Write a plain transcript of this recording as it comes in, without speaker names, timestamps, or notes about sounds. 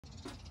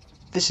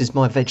This is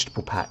my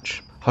vegetable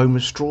patch, home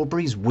of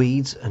strawberries,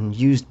 weeds, and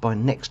used by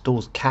next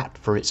door's cat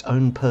for its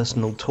own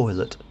personal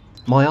toilet.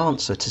 My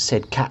answer to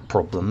said cat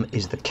problem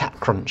is the Cat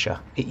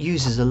Cruncher. It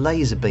uses a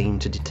laser beam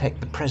to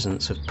detect the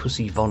presence of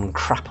Pussy Von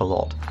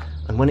Crapalot,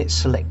 and when it's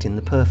selecting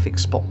the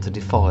perfect spot to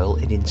defile,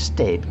 it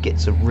instead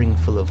gets a ring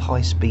full of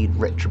high-speed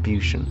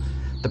retribution.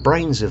 The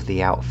brains of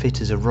the outfit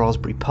is a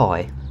Raspberry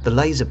Pi. The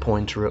laser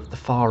pointer at the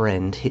far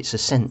end hits a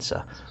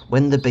sensor.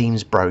 When the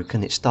beam's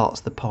broken, it starts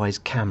the Pi's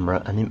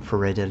camera and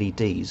infrared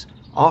LEDs.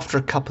 After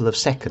a couple of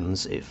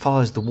seconds, it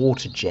fires the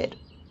water jet.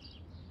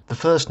 The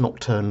first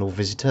nocturnal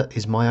visitor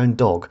is my own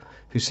dog,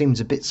 who seems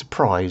a bit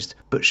surprised,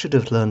 but should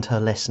have learned her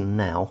lesson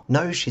now.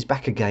 Knows she's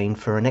back again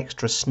for an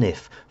extra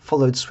sniff,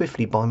 followed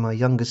swiftly by my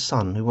youngest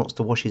son, who wants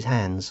to wash his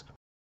hands.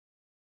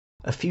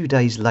 A few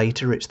days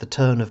later, it's the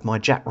turn of my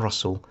Jack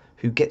Russell,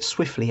 who gets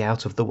swiftly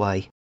out of the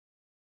way.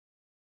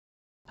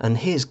 And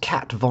here's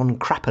Cat Von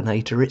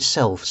Crapinator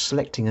itself,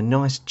 selecting a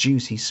nice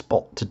juicy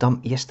spot to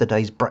dump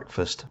yesterday's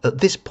breakfast. At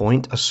this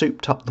point, I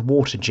souped up the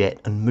water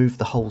jet and moved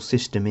the whole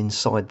system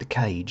inside the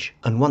cage.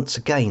 And once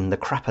again, the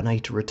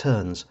Crapinator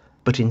returns.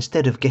 But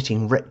instead of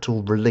getting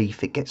rectal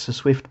relief, it gets a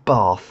swift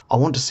bath. I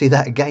want to see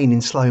that again in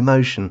slow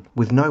motion.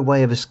 With no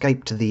way of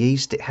escape to the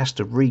east, it has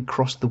to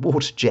recross the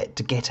water jet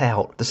to get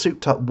out. The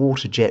souped up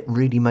water jet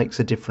really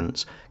makes a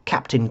difference.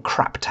 Captain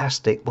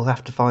Craptastic will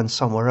have to find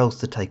somewhere else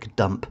to take a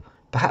dump.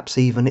 Perhaps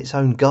even its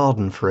own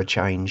garden for a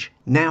change.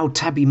 Now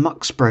Tabby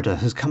Muckspreader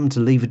has come to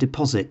leave a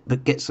deposit,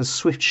 but gets a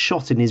swift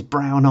shot in his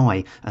brown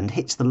eye and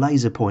hits the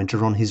laser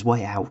pointer on his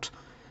way out.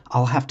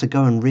 I'll have to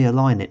go and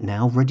realign it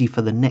now, ready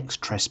for the next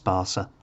trespasser.